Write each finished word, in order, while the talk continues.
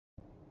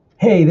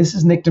Hey, this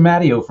is Nick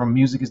DiMatteo from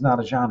Music is Not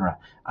a Genre.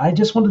 I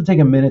just wanted to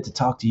take a minute to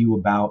talk to you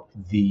about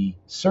the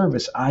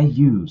service I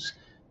use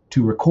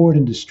to record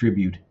and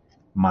distribute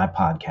my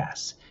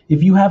podcasts.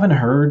 If you haven't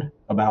heard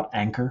about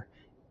Anchor,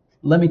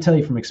 let me tell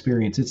you from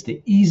experience, it's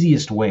the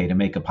easiest way to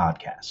make a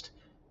podcast.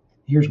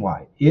 Here's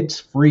why. It's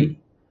free.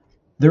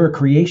 There are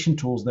creation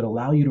tools that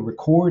allow you to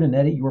record and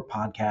edit your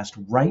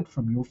podcast right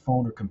from your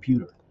phone or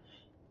computer.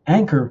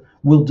 Anchor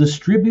will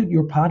distribute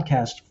your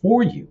podcast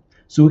for you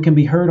so it can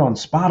be heard on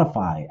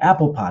Spotify,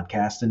 Apple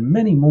Podcasts, and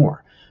many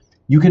more.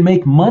 You can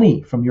make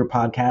money from your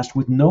podcast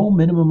with no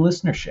minimum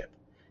listenership.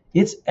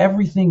 It's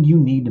everything you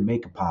need to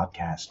make a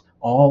podcast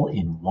all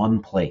in one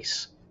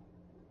place.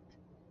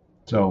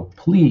 So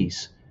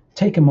please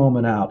take a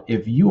moment out.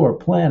 If you are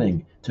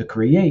planning to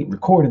create,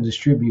 record, and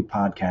distribute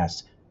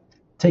podcasts,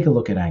 take a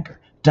look at Anchor.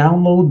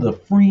 Download the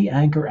free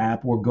Anchor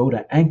app or go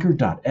to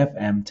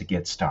anchor.fm to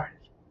get started.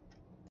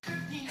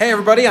 Hey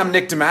everybody, I'm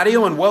Nick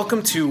DiMatteo and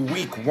welcome to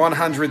week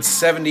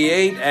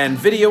 178 and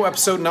video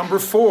episode number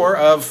 4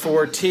 of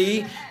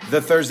 4T,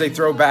 the Thursday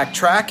Throwback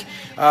Track.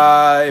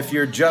 If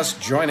you're just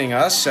joining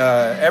us,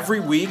 every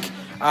week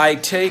I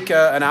take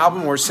an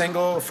album or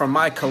single from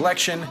my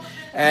collection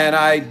and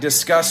I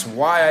discuss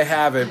why I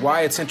have it,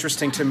 why it's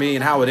interesting to me,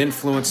 and how it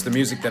influenced the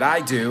music that I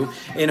do,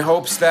 in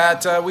hopes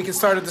that we can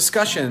start a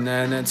discussion.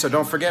 And so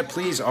don't forget,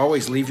 please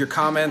always leave your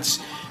comments,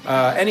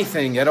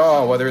 anything at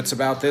all, whether it's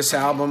about this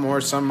album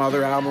or some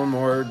other album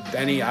or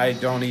any, I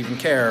don't even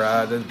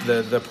care.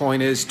 The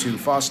point is to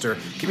foster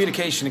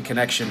communication and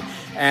connection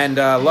and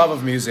love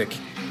of music,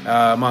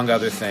 among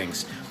other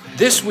things.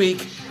 This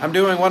week, I'm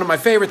doing one of my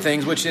favorite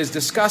things, which is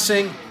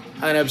discussing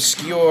an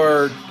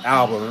obscure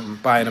album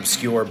by an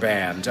obscure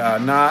band.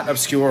 Not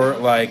obscure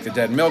like the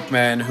Dead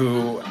Milkmen,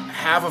 who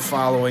have a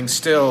following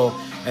still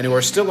and who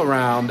are still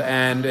around,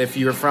 and if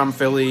you're from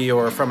Philly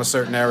or from a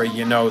certain area,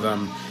 you know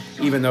them,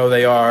 even though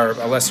they are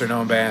a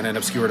lesser-known band and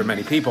obscure to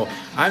many people.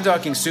 I'm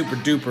talking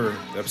super-duper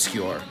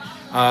obscure.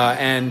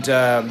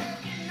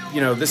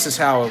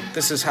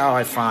 This is how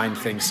I find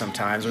things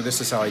sometimes, or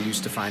this is how I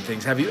used to find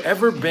things. Have you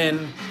ever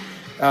been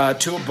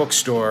to a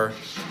bookstore?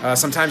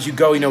 Sometimes you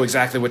go, you know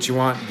exactly what you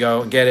want, you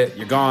go and get it,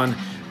 you're gone.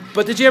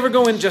 But did you ever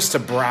go in just to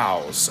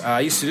browse? I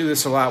used to do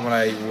this a lot when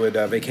I would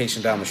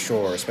vacation down the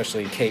shore,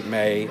 especially in Cape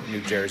May, New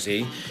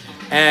Jersey.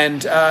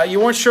 And you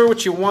weren't sure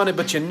what you wanted,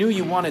 but you knew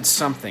you wanted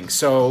something.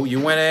 So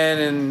you went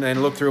in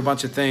and looked through a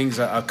bunch of things,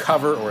 a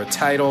cover or a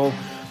title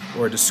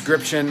or a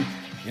description,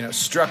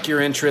 struck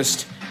your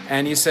interest.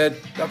 And you said,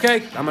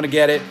 okay, I'm going to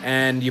get it.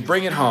 And you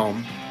bring it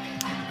home.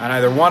 And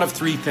either one of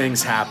three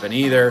things happen.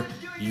 Either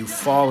you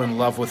fall in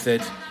love with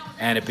it,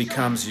 and it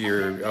becomes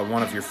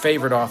one of your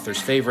favorite authors,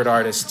 favorite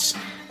artists,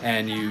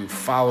 and you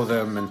follow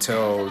them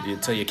until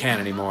you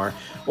can't anymore.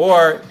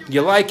 Or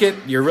you like it,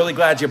 you're really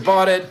glad you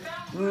bought it,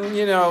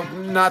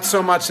 not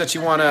so much that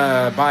you want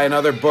to buy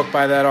another book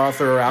by that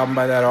author or album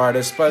by that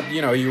artist, but,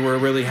 you were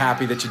really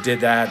happy that you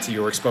did that,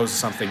 you were exposed to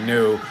something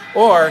new.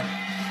 Or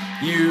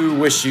you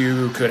wish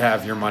you could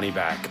have your money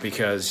back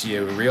because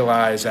you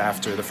realize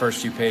after the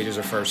first few pages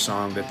or first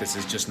song that this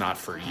is just not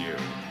for you.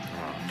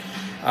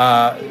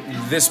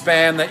 This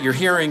band that you're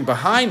hearing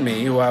behind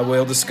me, who I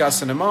will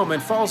discuss in a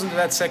moment, falls into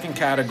that second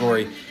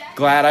category.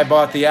 Glad I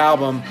bought the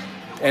album.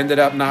 Ended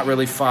up not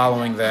really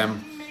following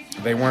them.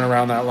 They weren't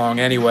around that long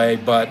anyway,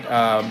 but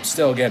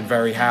still, again,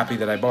 very happy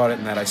that I bought it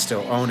and that I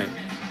still own it.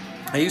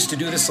 I used to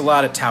do this a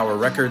lot at Tower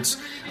Records,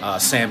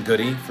 Sam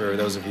Goody, for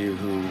those of you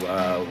who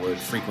would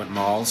frequent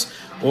malls,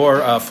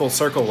 or Full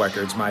Circle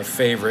Records, my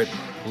favorite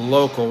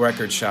local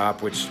record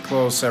shop, which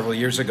closed several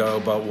years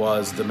ago, but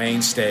was the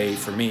mainstay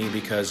for me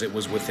because it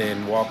was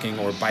within walking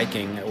or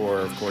biking or,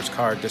 of course,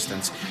 car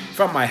distance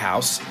from my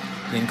house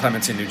in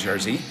Clementon, New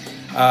Jersey.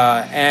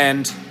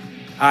 And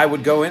I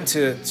would go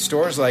into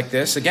stores like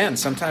this, again,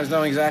 sometimes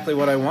knowing exactly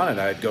what I wanted.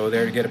 I'd go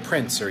there to get a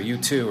Prince or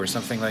U2 or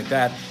something like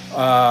that.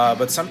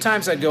 But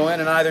sometimes I'd go in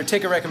and either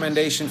take a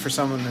recommendation for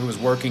someone who was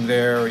working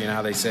there, or,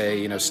 how they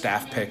say,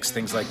 staff picks,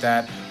 things like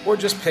that, or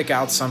just pick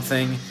out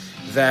something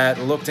that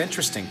looked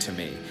interesting to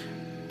me.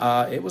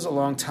 It was a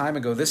long time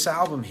ago. This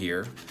album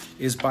here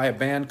is by a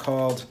band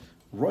called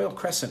Royal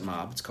Crescent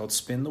Mob. It's called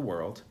Spin the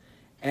World.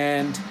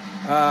 And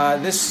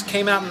this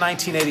came out in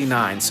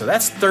 1989, so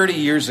that's 30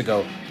 years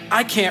ago.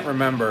 I can't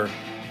remember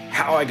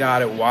how I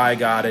got it, why I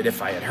got it,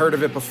 if I had heard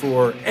of it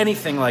before,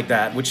 anything like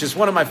that, which is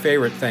one of my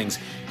favorite things.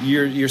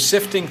 You're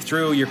sifting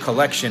through your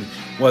collection,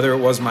 whether it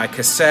was my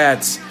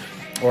cassettes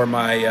or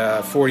my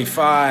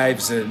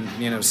 45s and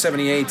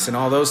 78s and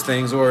all those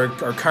things, or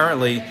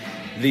currently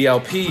the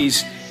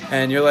LPs,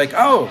 and you're like,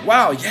 oh,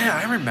 wow,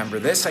 yeah, I remember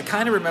this. I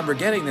kind of remember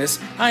getting this.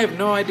 I have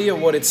no idea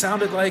what it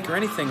sounded like or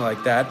anything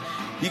like that.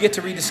 You get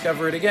to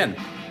rediscover it again.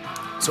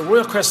 So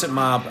Royal Crescent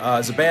Mob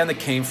is a band that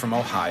came from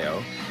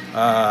Ohio,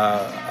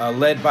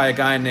 led by a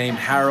guy named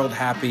Harold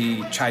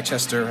Happy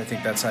Chichester. I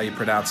think that's how you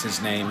pronounce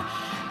his name.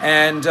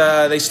 And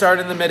they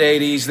started in the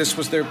mid-'80s. This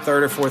was their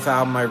third or fourth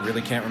album. I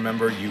really can't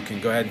remember. You can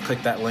go ahead and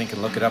click that link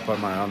and look it up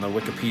on the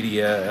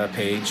Wikipedia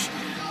page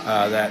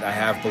that I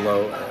have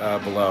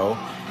below.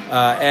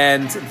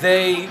 And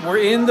they were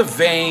in the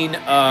vein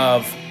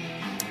of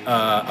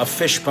a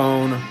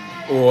Fishbone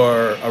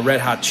or a Red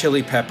Hot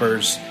Chili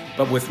Peppers,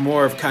 but with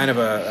more of kind of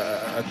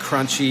a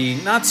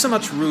crunchy, not so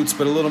much roots,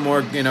 but a little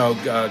more,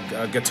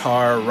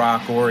 guitar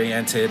rock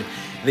oriented.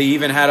 They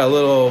even had a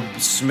little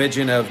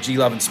smidgen of G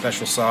Love and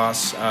Special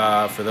Sauce,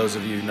 for those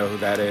of you who know who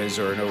that is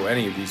or know who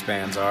any of these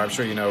bands are. I'm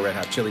sure you know Red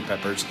Hot Chili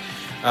Peppers.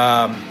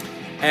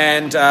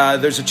 And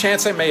there's a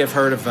chance I may have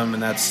heard of them,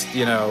 and that's,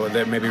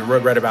 that maybe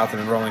read about them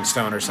in Rolling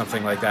Stone or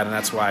something like that, and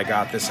that's why I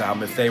got this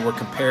album. If they were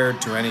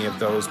compared to any of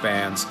those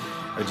bands,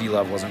 G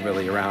Love wasn't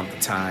really around at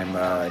the time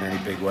in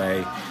any big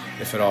way,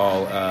 if at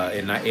all,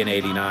 in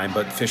 '89,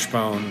 but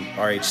Fishbone,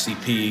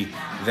 RHCP,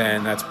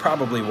 then that's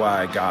probably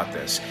why I got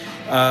this.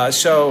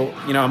 So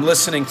I'm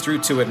listening through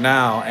to it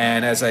now,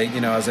 and as I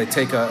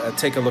take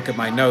a look at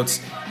my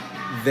notes,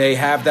 they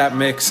have that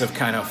mix of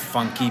kind of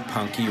funky,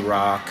 punky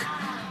rock,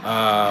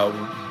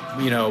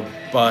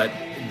 but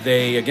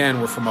they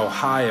again were from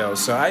Ohio.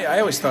 So I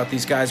always thought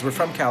these guys were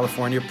from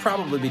California,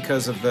 probably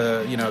because of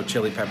the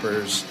Chili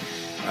Peppers,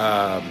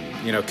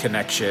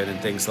 connection and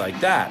things like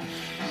that.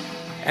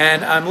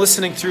 And I'm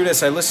listening through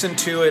this. I listened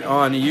to it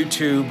on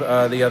YouTube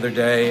the other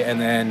day,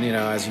 and then,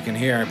 as you can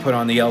hear, I put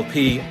on the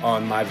LP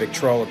on my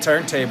Victrola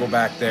turntable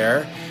back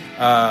there,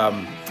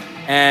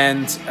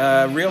 and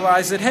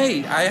realized that,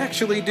 hey, I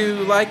actually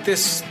do like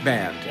this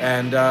band,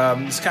 and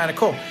it's kind of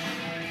cool.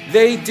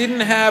 They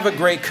didn't have a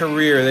great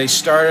career. They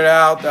started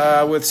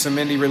out with some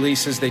indie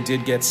releases. They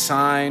did get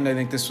signed. I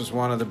think this was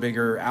one of the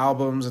bigger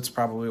albums. That's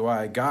probably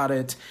why I got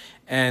it.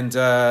 And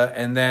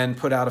then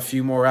put out a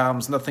few more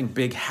albums. Nothing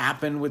big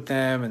happened with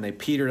them, and they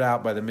petered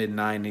out by the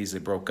mid-'90s. They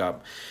broke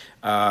up.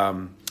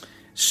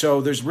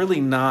 So there's really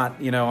not,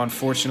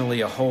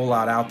 unfortunately, a whole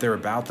lot out there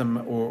about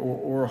them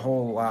or a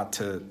whole lot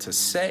to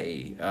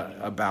say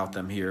about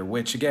them here,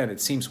 which, again,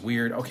 it seems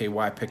weird. Okay,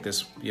 why pick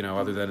this,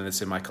 other than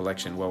it's in my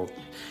collection? Well,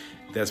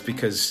 that's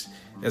because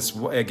it's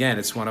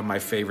one of my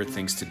favorite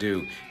things to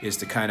do, is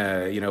to kind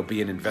of,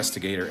 be an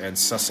investigator and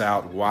suss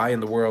out why in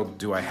the world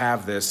do I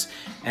have this,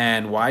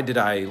 and why did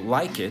I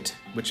like it,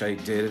 which I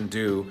did and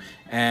do,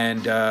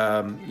 and,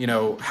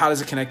 how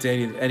does it connect to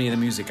any of the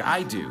music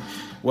I do?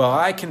 Well,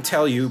 I can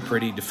tell you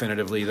pretty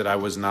definitively that I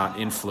was not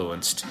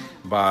influenced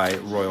by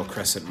Royal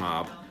Crescent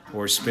Mob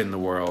or Spin the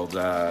World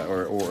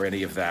or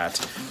any of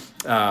that,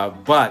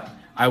 but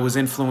I was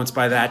influenced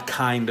by that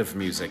kind of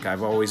music.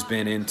 I've always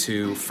been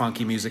into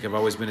funky music. I've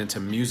always been into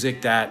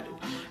music that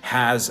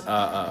has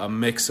a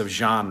mix of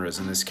genres,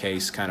 in this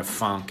case, kind of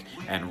funk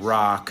and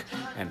rock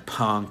and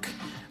punk.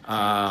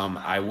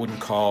 I wouldn't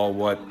call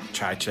what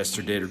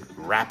Chichester did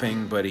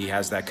rapping, but he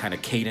has that kind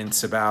of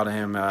cadence about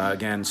him.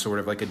 Again, sort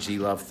of like a G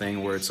Love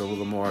thing, where it's a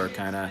little more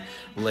kind of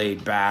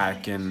laid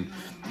back and,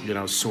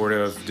 sort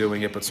of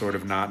doing it, but sort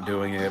of not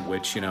doing it,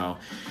 which,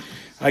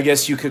 I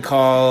guess you could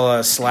call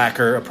a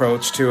slacker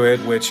approach to it,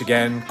 which,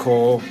 again,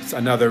 cool. It's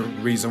another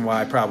reason why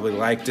I probably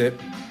liked it.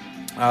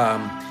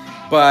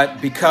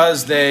 But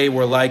because they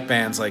were like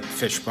bands like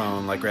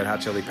Fishbone, like Red Hot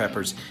Chili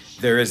Peppers,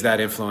 there is that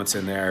influence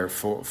in there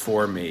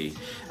for me.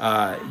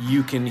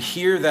 You can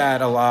hear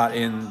that a lot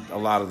in a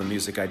lot of the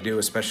music I do,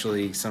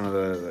 especially some of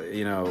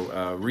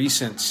the,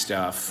 recent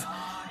stuff.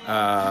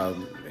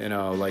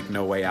 Like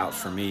No Way Out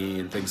for Me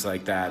and things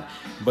like that.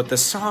 But the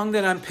song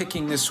that I'm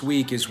picking this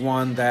week is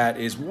one that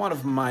is one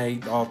of my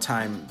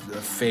all-time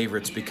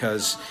favorites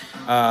because,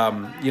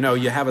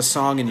 you have a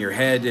song in your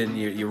head and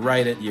you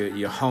write it,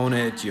 you hone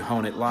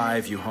it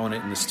live, you hone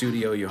it in the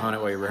studio, you hone it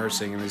while you're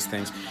rehearsing and these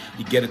things.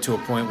 You get it to a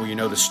point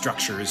where the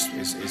structure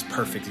is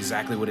perfect,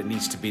 exactly what it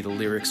needs to be. The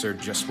lyrics are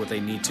just what they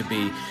need to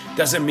be.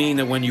 Doesn't mean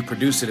that when you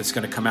produce it, it's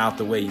going to come out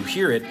the way you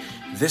hear it.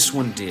 This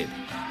one did.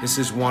 This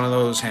is one of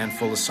those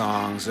handful of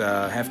songs,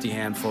 a hefty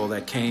handful,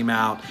 that came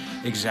out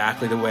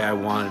exactly the way I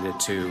wanted it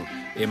to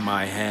in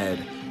my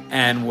head,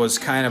 and was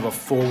kind of a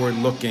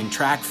forward-looking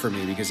track for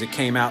me because it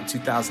came out in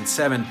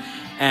 2007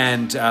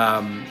 and,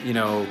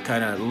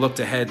 kind of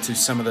looked ahead to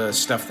some of the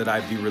stuff that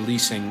I'd be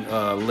releasing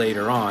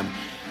later on.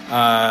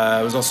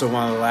 It was also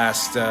one of the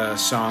last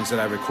songs that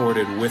I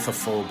recorded with a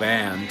full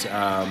band,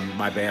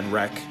 my band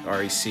REC,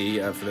 R-E-C.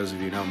 For those of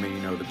you who know me,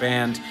 you know the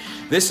band.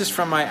 This is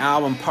from my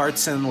album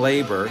Parts and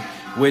Labor,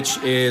 which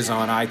is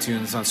on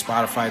iTunes, on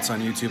Spotify, it's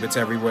on YouTube, it's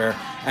everywhere.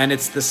 And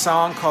it's the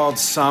song called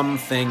Some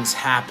Things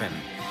Happen.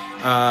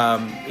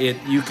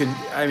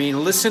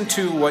 Listen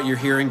to what you're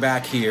hearing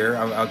back here.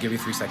 I'll give you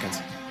 3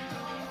 seconds.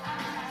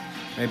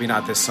 Maybe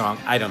not this song,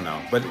 I don't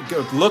know. But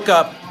look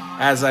up,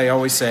 as I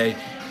always say,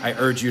 I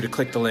urge you to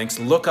click the links,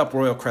 look up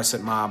Royal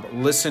Crescent Mob,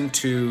 listen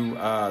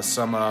to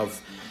some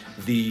of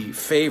the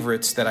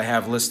favorites that I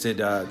have listed,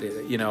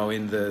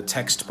 in the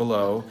text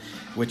below,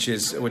 which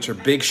are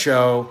Big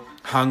Show,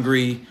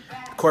 Hungry,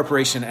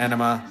 Corporation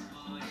Enema,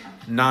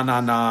 Na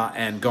Na Na,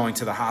 and Going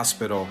to the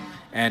Hospital.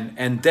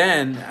 And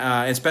then,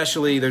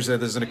 especially, there's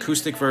an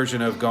acoustic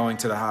version of Going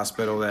to the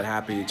Hospital that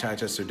Happy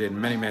Chichester did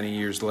many, many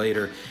years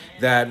later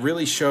that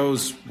really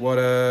shows what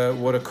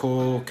a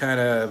cool kind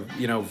of,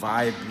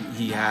 vibe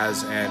he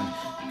has and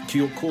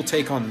cool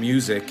take on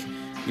music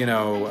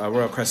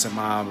Royal Crescent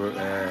Mob, or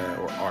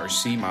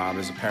RC Mob,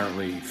 as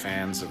apparently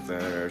fans of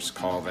theirs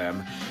call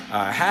them,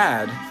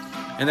 had.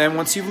 And then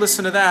once you've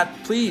listened to that,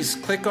 please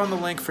click on the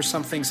link for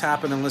Some Things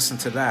Happen and listen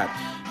to that.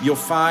 You'll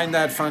find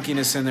that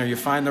funkiness in there. You'll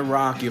find the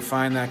rock. You'll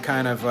find that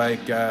kind of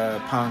like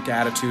punk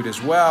attitude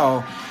as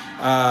well.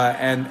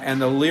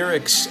 And the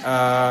lyrics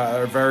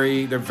are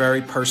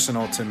very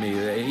personal to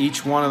me.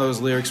 Each one of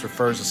those lyrics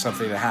refers to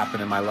something that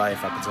happened in my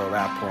life up until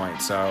that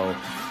point. So,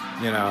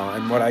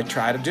 and what I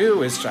try to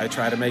do is I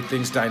try to make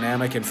things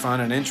dynamic and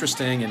fun and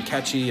interesting and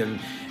catchy and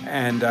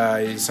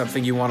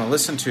something you want to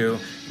listen to,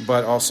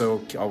 but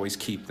also always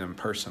keep them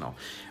personal.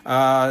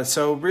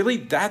 So really,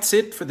 that's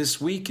it for this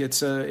week.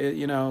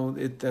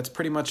 That's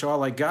pretty much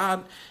all I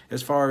got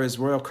as far as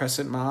Royal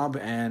Crescent Mob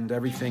and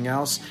everything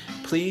else.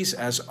 Please,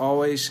 as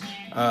always,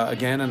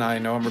 again, and I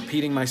know I'm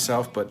repeating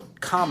myself,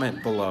 but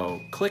comment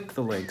below, click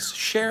the links,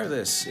 share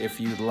this if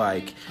you'd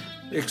like.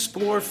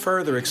 Explore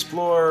further,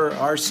 explore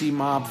RC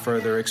Mob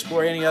further,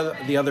 explore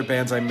the other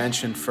bands I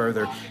mentioned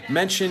further.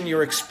 Mention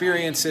your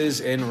experiences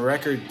in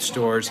record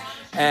stores,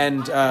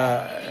 and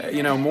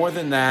more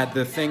than that,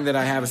 the thing that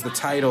I have is the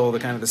title,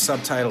 the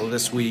subtitle of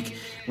this week,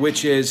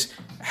 which is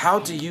how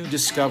do you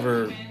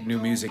discover new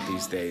music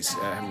these days?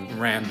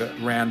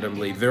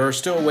 Randomly, there are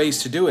still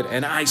ways to do it,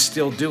 and I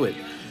still do it.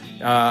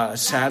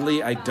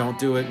 Sadly, I don't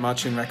do it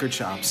much in record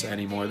shops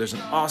anymore. There's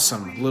an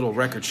awesome little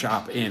record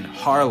shop in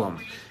Harlem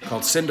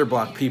called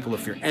Cinderblock. People,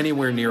 if you're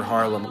anywhere near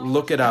Harlem,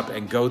 look it up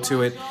and go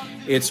to it.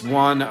 It's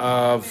one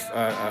of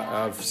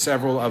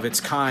several of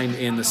its kind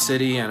in the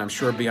city, and I'm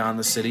sure beyond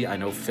the city. I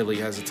know Philly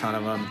has a ton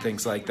of them,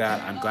 things like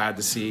that. I'm glad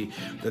to see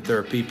that there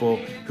are people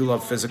who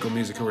love physical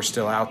music who are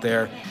still out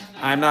there.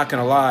 I'm not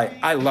going to lie,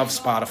 I love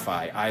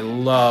Spotify. I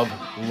love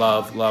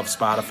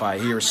Spotify. I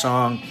hear a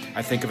song,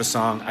 I think of a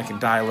song, I can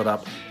dial it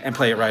up and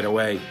play it right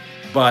away.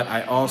 But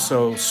I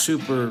also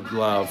super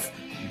love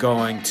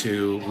going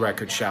to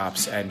record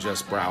shops and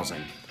just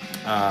browsing.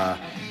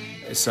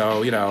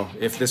 So,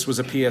 if this was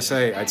a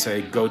PSA, I'd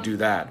say go do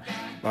that.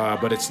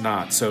 But it's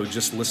not. So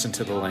just listen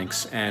to the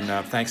links.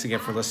 And thanks again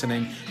for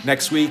listening.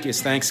 Next week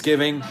is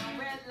Thanksgiving.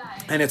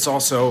 And it's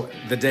also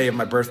the day of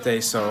my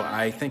birthday, so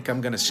I think I'm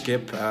going to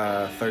skip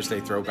Thursday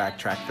throwback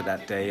track for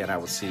that day, and I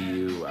will see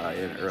you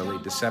in early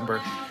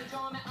December.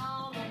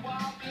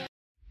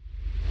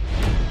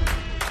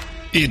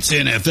 It's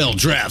NFL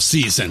draft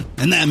season,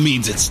 and that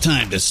means it's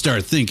time to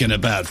start thinking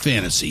about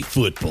fantasy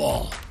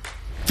football.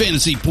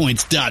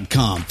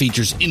 FantasyPoints.com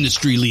features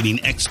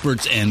industry-leading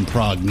experts and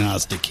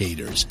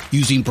prognosticators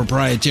using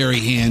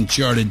proprietary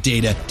hand-charted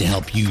data to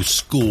help you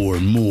score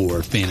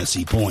more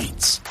fantasy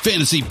points.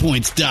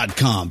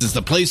 FantasyPoints.com is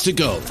the place to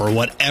go for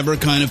whatever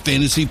kind of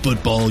fantasy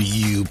football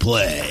you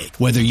play.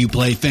 Whether you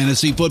play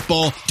fantasy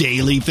football,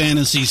 daily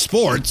fantasy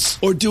sports,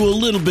 or do a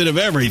little bit of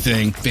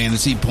everything,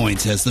 Fantasy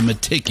Points has the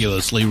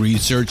meticulously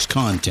researched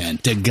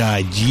content to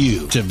guide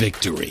you to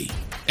victory.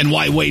 And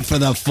why wait for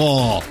the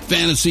fall?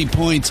 Fantasy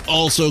Points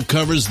also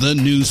covers the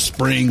new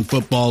spring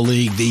football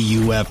league, the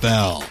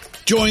UFL.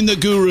 Join the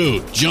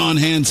guru, John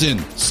Hansen,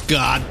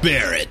 Scott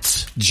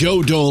Barrett,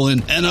 Joe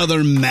Dolan, and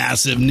other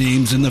massive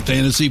names in the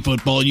fantasy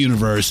football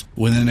universe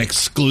with an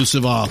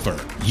exclusive offer.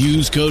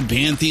 Use code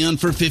Pantheon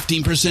for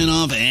 15%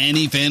 off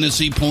any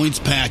Fantasy Points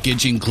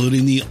package,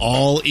 including the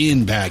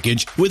all-in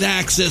package, with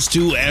access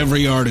to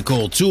every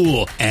article,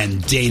 tool,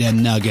 and data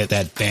nugget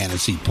that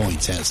Fantasy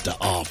Points has to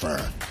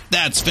offer.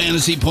 That's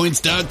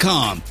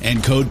FantasyPoints.com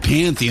and code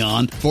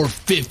Pantheon for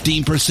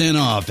 15%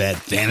 off at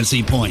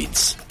Fantasy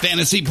Points.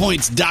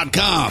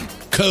 FantasyPoints.com,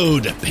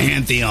 code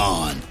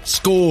Pantheon.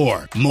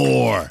 Score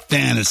more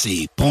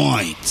fantasy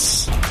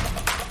points.